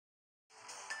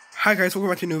Hi guys, welcome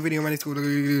back to a new video. My name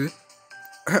is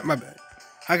my bad.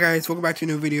 Hi guys, welcome back to a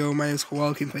new video. My name is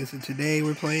Kowal Plays, and today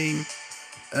we're playing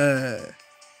I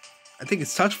think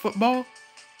it's touch football.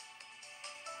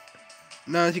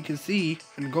 Now as you can see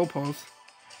from the goalpost,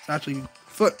 it's actually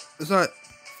it's not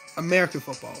American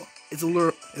football. It's a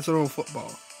little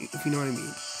football, if you know what I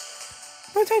mean.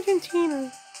 What's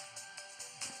Argentina?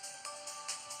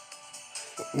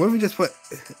 What if we just put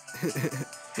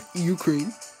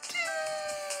Ukraine?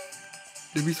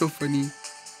 That'd be so funny.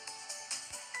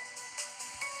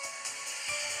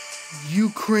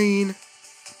 Ukraine.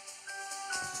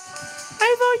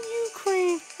 I vote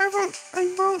Ukraine.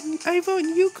 I vote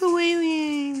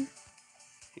ukulele.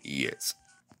 Yes.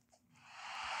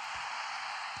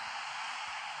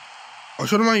 Oh,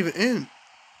 shit, I'm not even in.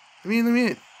 Let me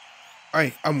in.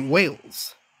 Alright, I'm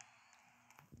Wales.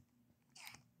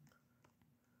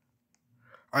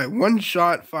 Alright, 1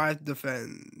 shot, 5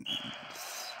 defense.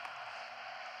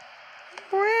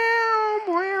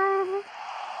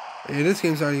 Yeah, this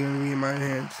game's already gonna be in my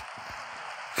hands.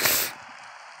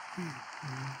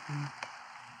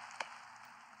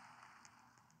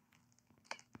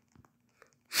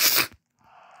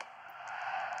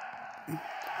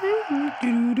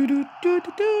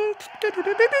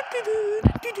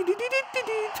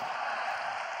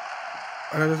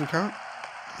 Oh, that doesn't count?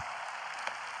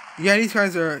 Yeah, these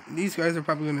guys are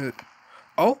probably gonna.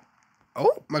 Oh,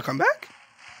 my comeback.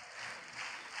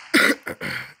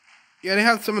 Yeah, they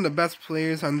have some of the best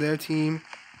players on their team,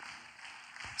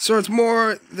 so it's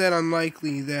more than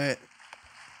unlikely that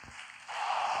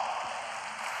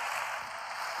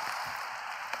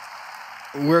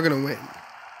we're gonna win.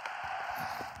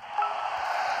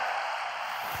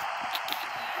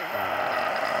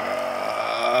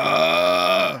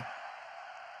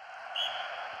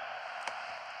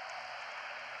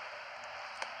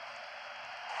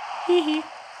 Hee hee.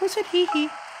 Who said hee hee?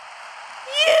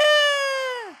 Yeah!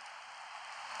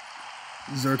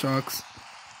 Zertox.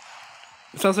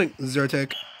 It sounds like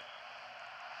Zyrtec.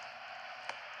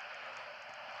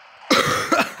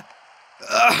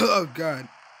 Oh god.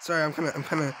 Sorry, I'm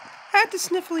kinda I had the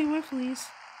sniffly whifflies.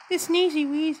 The sneezy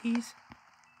wheezies.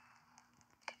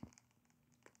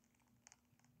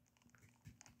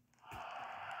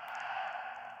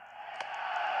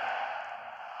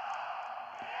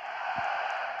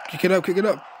 Kick it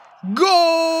up.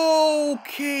 Go!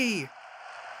 Okay.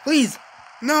 Please.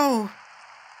 No.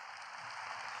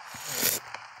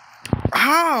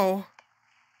 How?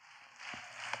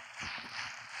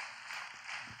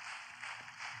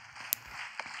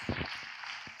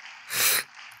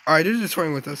 Alright, they're just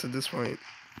toying with us at this point.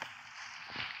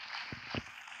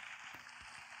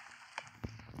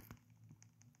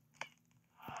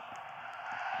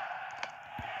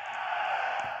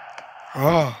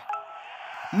 Oh.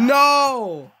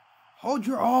 No! Hold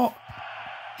your all.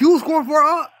 You was going for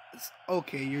us.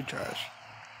 Okay, you're trash.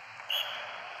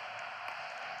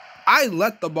 I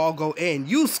let the ball go in.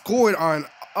 You scored on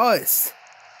us.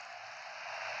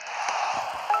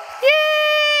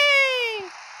 Yay!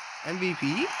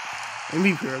 MVP?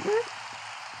 MVP ever?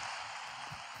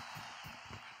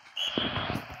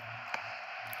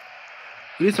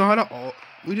 We just know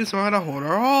how to hold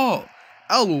our all.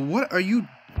 Ella, what are you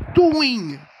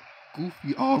doing?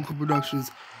 Goofy Uncle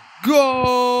Productions.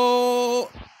 Go!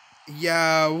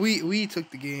 Yeah, we took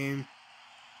the game.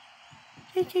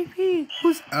 KKP.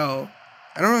 Who's L?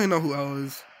 I don't really know who L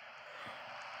is.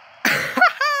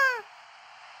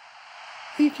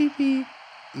 KKP.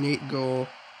 Nate goal.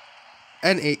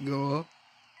 And 8 goal.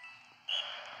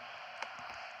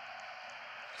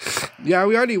 Yeah,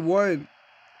 we already won.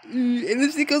 And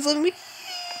it's because of me.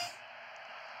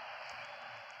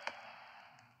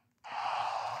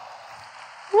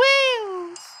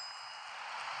 Wales.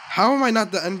 How am I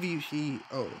not the MVP?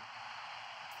 Oh.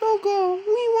 No goal.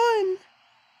 We won.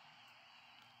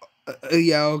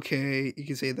 Yeah, okay. You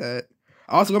can say that.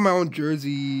 I also got my own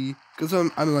jersey. Because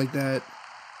I'm like that.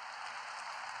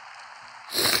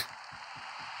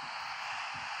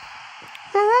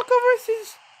 Morocco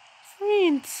versus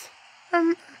France.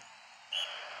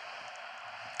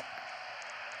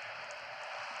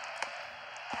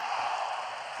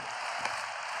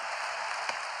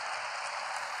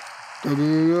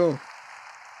 Go.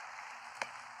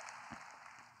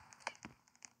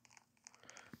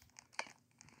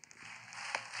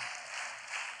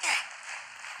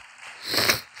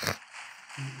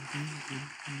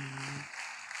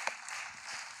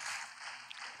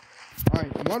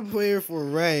 Alright, 1 player for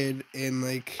red and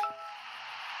like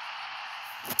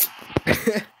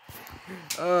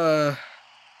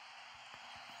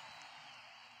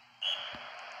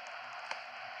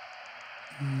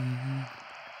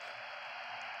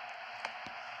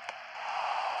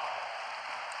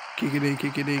Kick it in,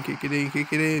 kick it in, kick it in,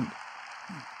 kick it in.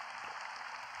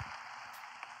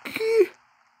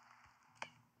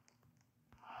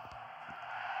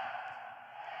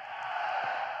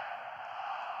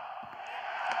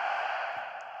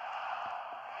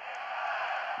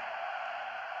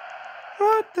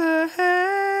 What the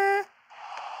heck?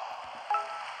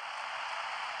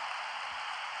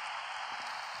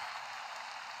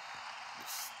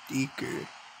 Sticker.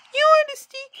 You are the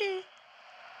sticker.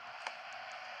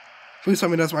 Please tell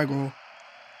me that's my goal.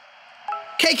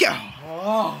 Cake it!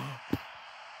 Oh.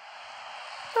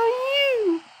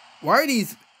 You. Why are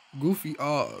these goofy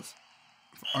ahs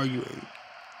arguing?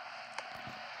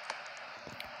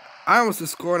 I almost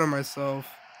just scored on myself,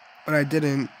 but I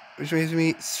didn't. Which makes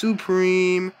me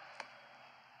supreme.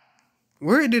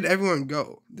 Where did everyone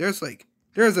go? There's a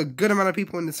good amount of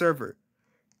people in the server.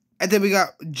 And then we got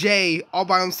Jay all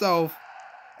by himself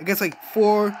against like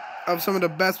 4 of some of the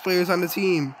best players on the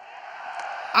team.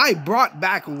 I brought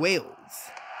back Wales.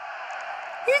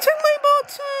 You took my ball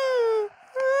too.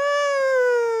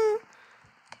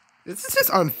 This is just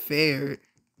unfair.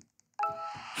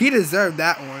 He deserved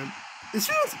that one. It's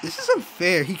just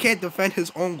unfair. He can't defend his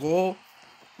own goal.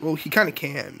 Well, he kind of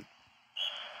can.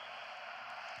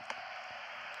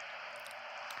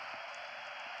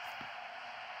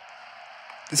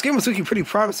 This game was looking pretty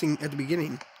promising at the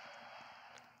beginning.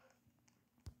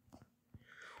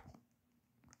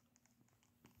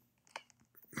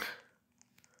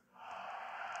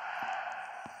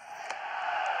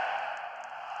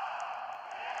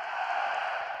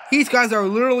 These guys are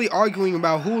literally arguing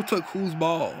about who took whose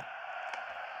ball.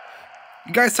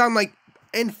 You guys sound like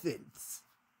infants.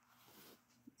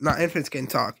 Not infants can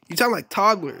talk. You sound like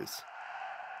toddlers.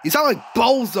 You sound like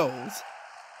bozos.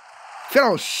 If you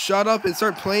don't shut up and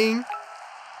start playing.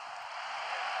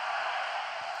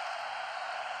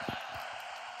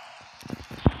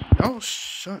 Oh,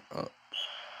 shut up.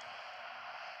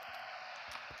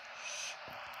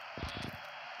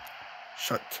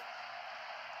 Shut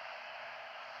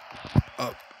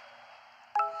up.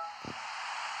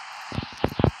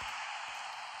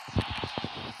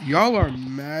 Y'all are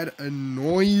mad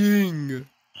annoying.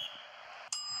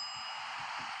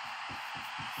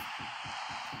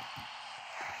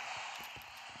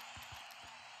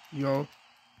 Y'all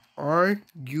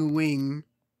arguing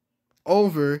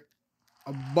over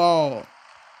a ball.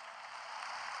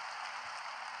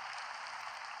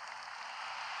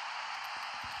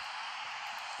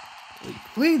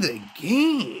 Play the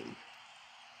game.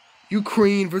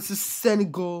 Ukraine versus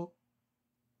Senegal.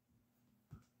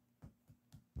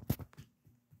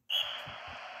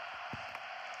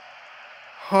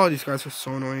 Oh, these guys are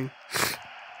so annoying.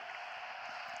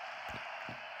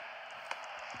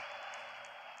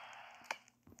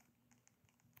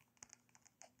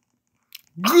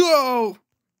 Go!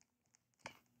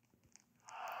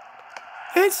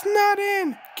 It's not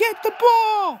in. Get the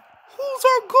ball. Who's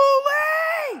our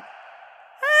goalie?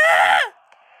 Ah!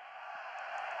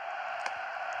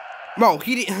 No,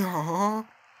 he didn't.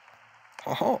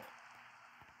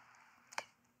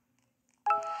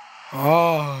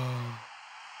 Oh.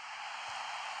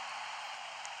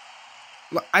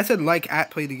 I said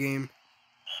play the game.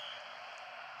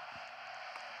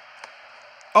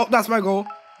 Oh, that's my goal.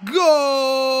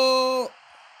 Goal!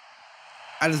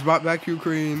 I just brought back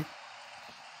Ukraine.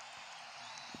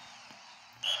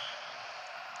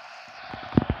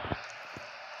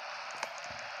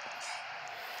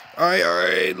 All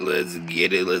right, let's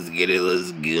get it, let's go.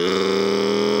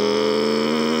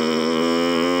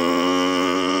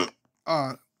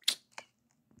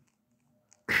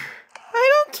 I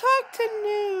don't talk to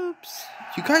noobs.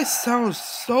 You guys sound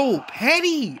so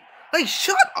petty. Like,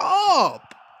 shut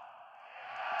up.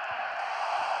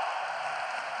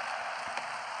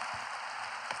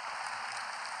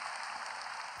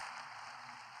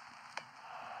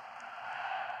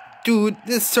 Dude,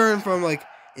 this turned from like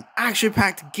an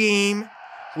action-packed game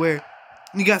where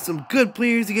you got some good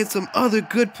players against some other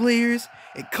good players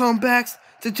and comebacks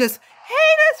to just, hey,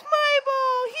 that's my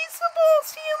ball. He's the ball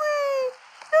stealer.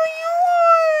 No, you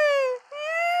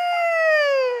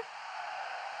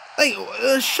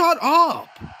are. Like, shut up.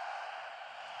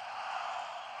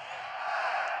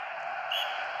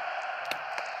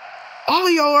 All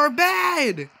y'all are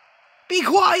bad. Be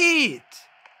quiet.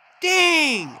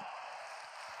 Dang.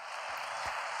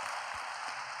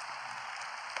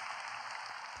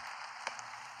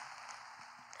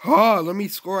 Oh, let me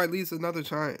score at least another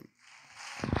time.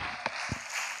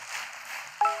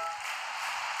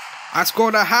 I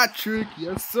scored a hat trick.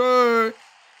 Yes, sir.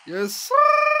 Yes, sir.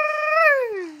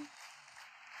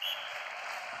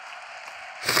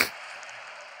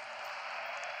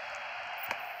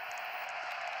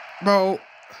 Bro.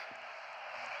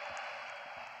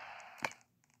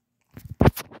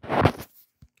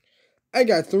 I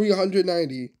got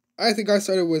 390. I think I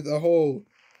started with a whole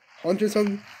 100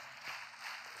 something.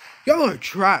 Y'all are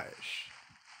trash.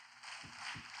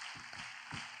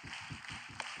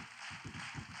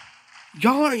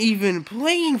 Y'all aren't even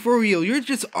playing for real. You're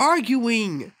just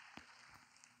arguing.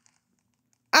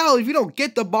 Al, if you don't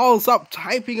get the ball, stop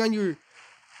typing on your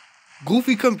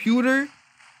goofy computer.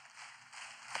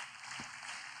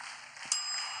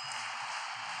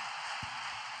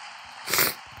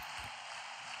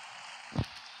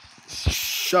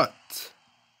 Shut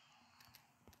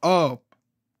up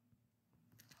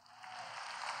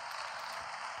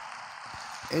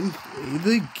and play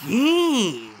the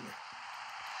game.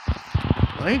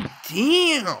 Like,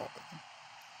 damn.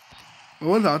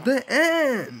 Without the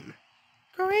N.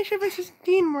 Croatia versus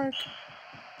Denmark.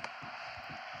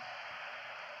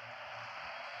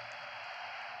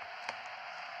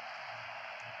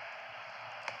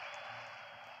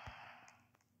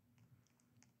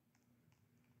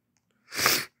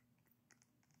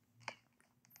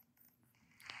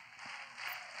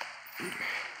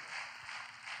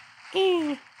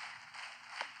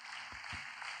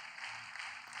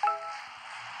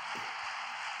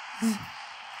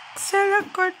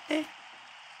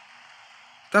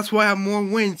 That's why I have more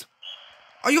wins.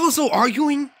 Are you also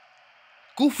arguing?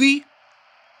 Goofy?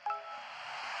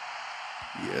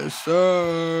 Yes,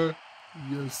 sir.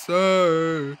 Yes,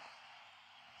 sir.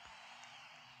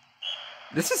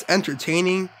 This is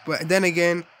entertaining, but then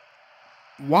again,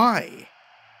 why?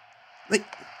 Like,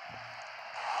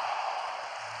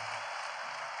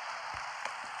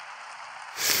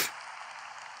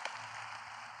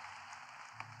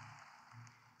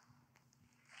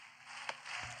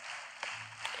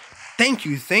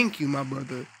 thank you, my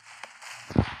brother.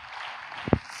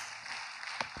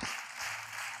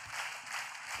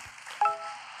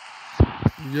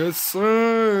 Yes,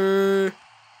 sir.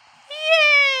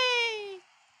 Yay!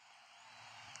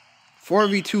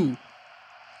 4v2.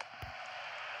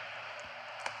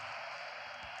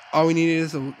 All we needed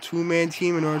is a two-man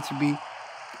team in order to be the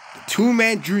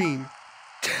two-man dream.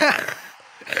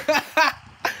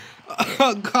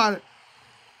 Oh, God.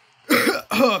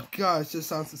 Oh, God, it just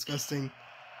sounds disgusting.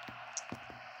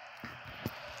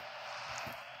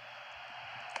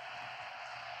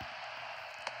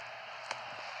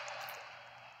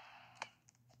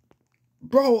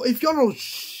 Bro, if y'all don't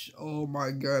oh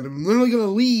my God, I'm literally gonna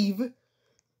leave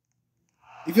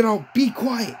if you don't be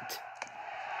quiet.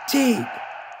 Dang.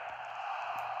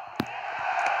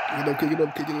 Kick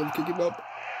it up.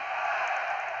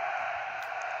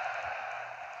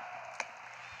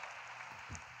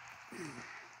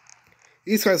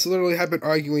 These guys literally have been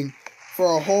arguing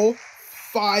for a whole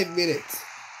 5 minutes.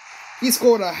 He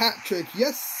scored a hat trick.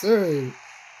 Yes, sir.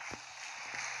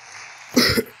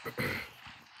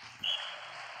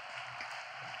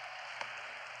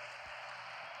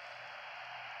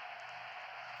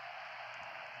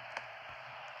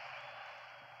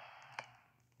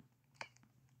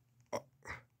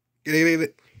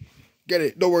 Get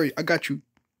it. Don't worry. I got you.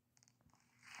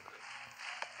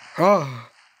 Ah.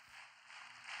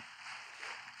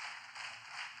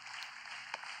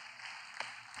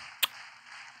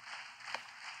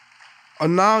 Oh,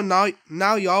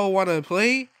 now y'all want to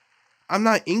play? I'm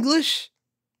not English?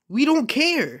 We don't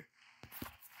care.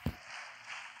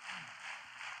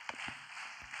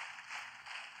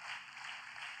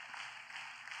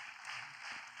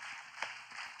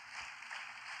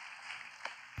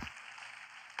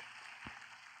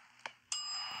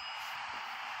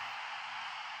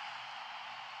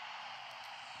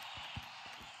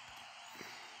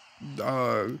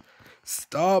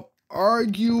 Stop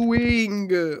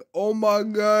arguing. Oh my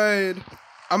God.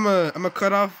 I'm a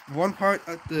cut off one part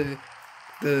at the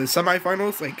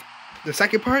semifinals, like the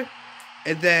second part,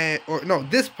 and then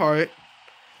this part,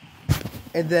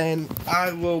 and then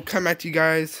I will come at you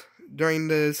guys during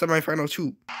the semifinals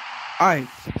too. Alright,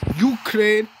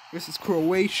 Ukraine versus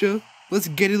Croatia. Let's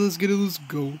get it, let's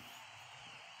go.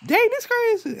 Dang, this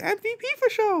guy is an MVP for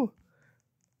sure.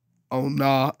 Oh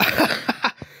nah.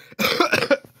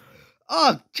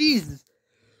 Oh Jesus.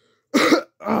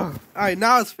 Alright,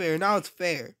 now it's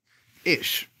fair.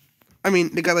 Ish. I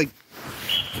mean, they got like,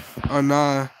 oh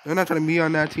nah, they're not trying to be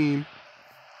on that team.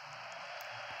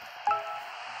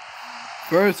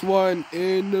 First one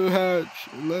in the hatch.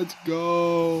 Let's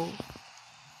go.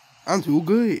 I'm too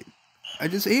good. I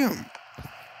just am.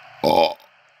 Oh.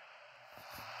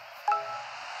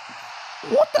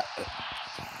 What the?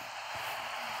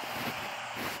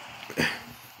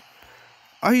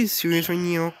 Are you serious right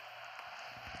now?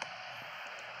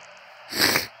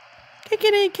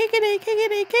 it, kicking it,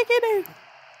 kicking it, kicking it.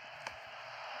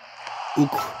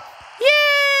 Ook.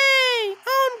 Yay!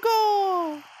 On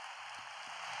goal!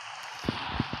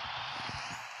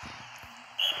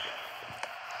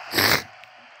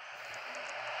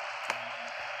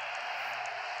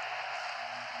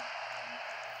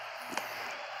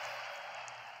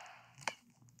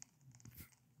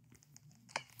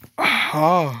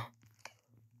 Ah.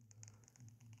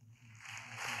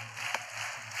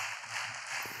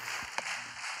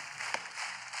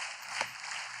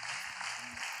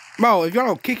 Bro, if y'all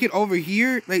don't kick it over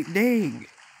here, like, dang.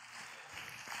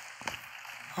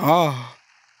 Oh.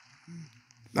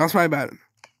 That's my bad.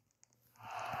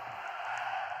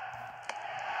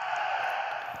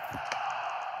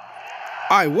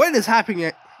 Alright, what is happening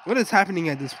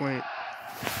at this point?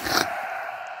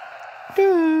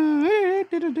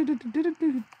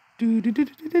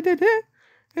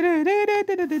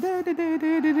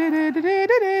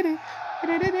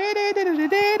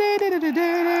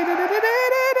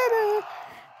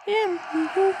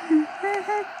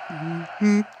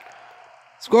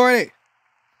 Score it.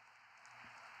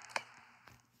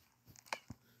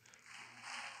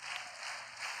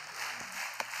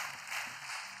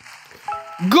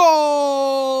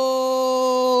 Goal!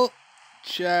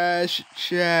 Trash,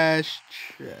 trash,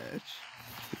 trash.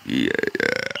 Yeah,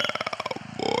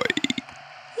 boy.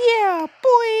 Yeah,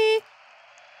 boy.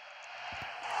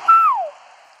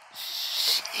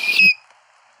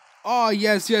 Oh,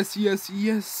 yes, yes, yes,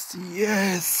 yes,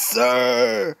 yes,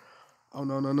 sir. Oh,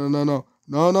 no, no, no, no, no.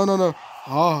 No, no, no, no.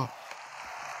 Oh.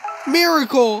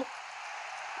 Miracle.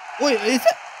 Wait, is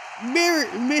that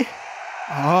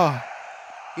Ah.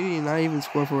 You did not even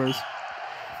score for us.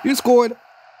 You scored.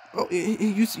 Oh,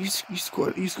 you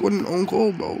scored. You scored an own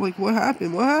goal, bro. Like, what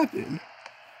happened? What happened?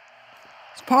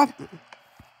 It's popping.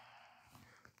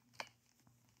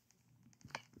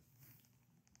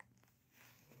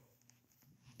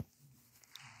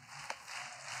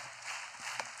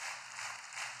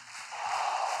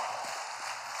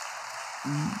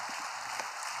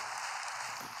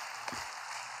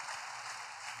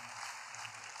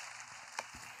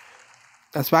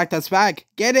 That's back. That's back.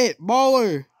 Get it,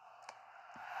 baller.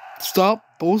 Stop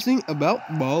boasting about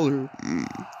baller.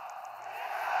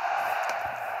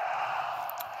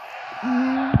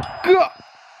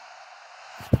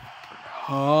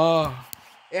 Oh,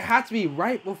 it had to be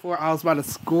right before I was about to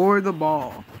score the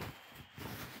ball.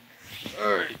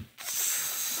 Alright.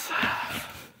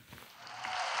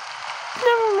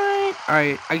 Never mind.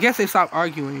 Alright, I guess they stopped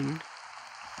arguing.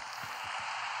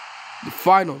 The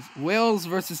finals. Wales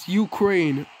versus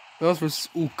Ukraine. Wales versus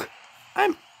Ook.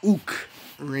 I'm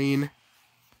Ukraine.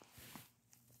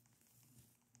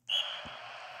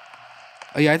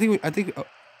 Oh yeah, I think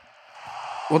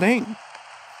well, dang.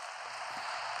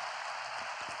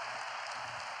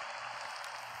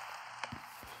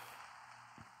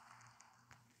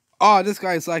 Oh, this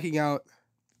guy is slacking out.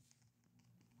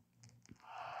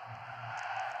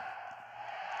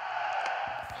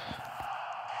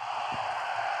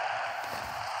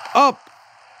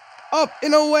 Up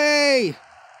and away.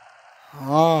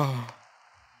 Oh.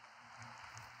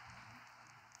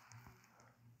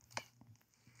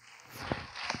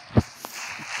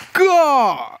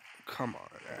 God. Come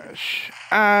on, Ash.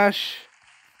 Ash.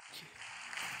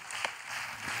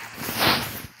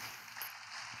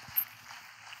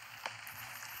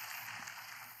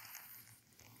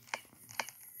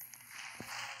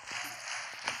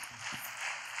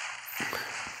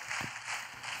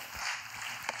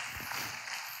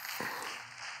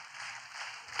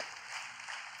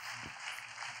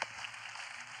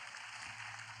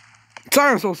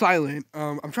 Sorry I'm so silent.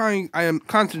 I am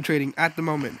concentrating at the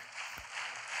moment.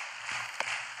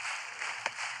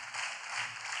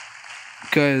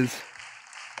 Because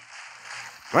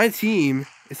my team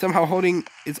is somehow holding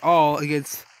its all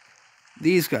against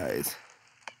these guys.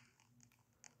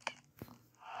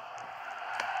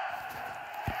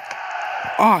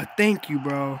 Oh, thank you,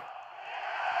 bro.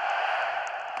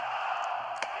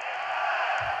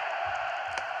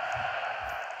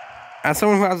 As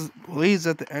someone who has Blaze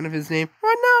at the end of his name,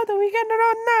 Ronaldo, we got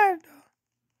Ronaldo.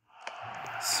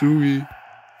 Sui.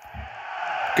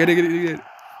 Get it.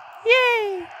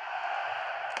 Yay!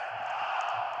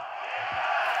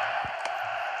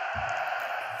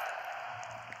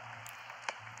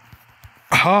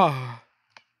 Ah.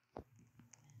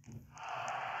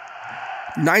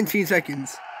 19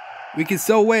 seconds. We can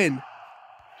still win.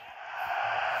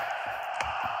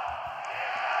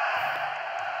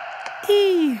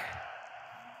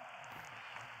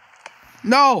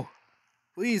 No!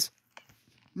 Please.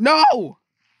 No!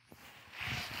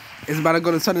 It's about to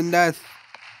go to sudden death.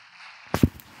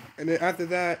 And then after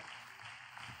that,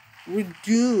 we're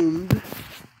doomed,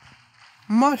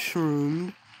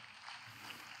 mushroomed,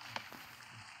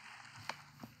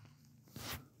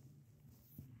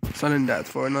 sudden death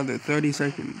for another 30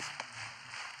 seconds.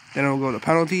 Then I'll go to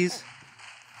penalties.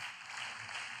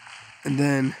 And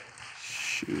then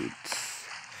shoots.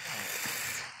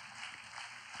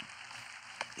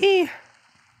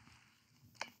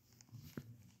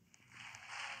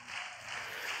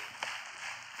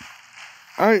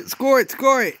 Alright, score it.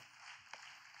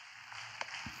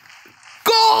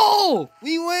 Goal!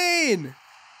 We win!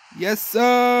 Yes,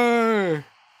 sir!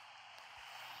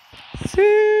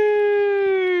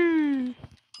 See?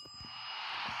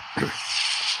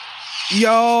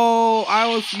 Yo, I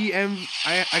will see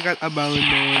I got a Ballon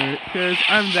d'Or because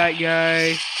I'm that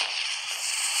guy.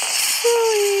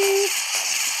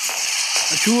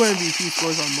 A true MVP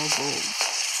scores on most goals.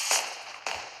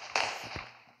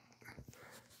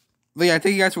 But yeah,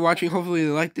 thank you guys for watching. Hopefully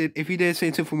you liked it. If you did,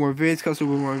 stay tuned for more vids. Come for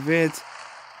more vids.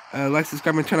 Like,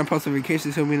 subscribe, and turn on post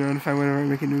notifications so you'll be notified whenever I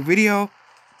make a new video.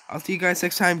 I'll see you guys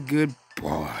next time.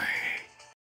 Goodbye.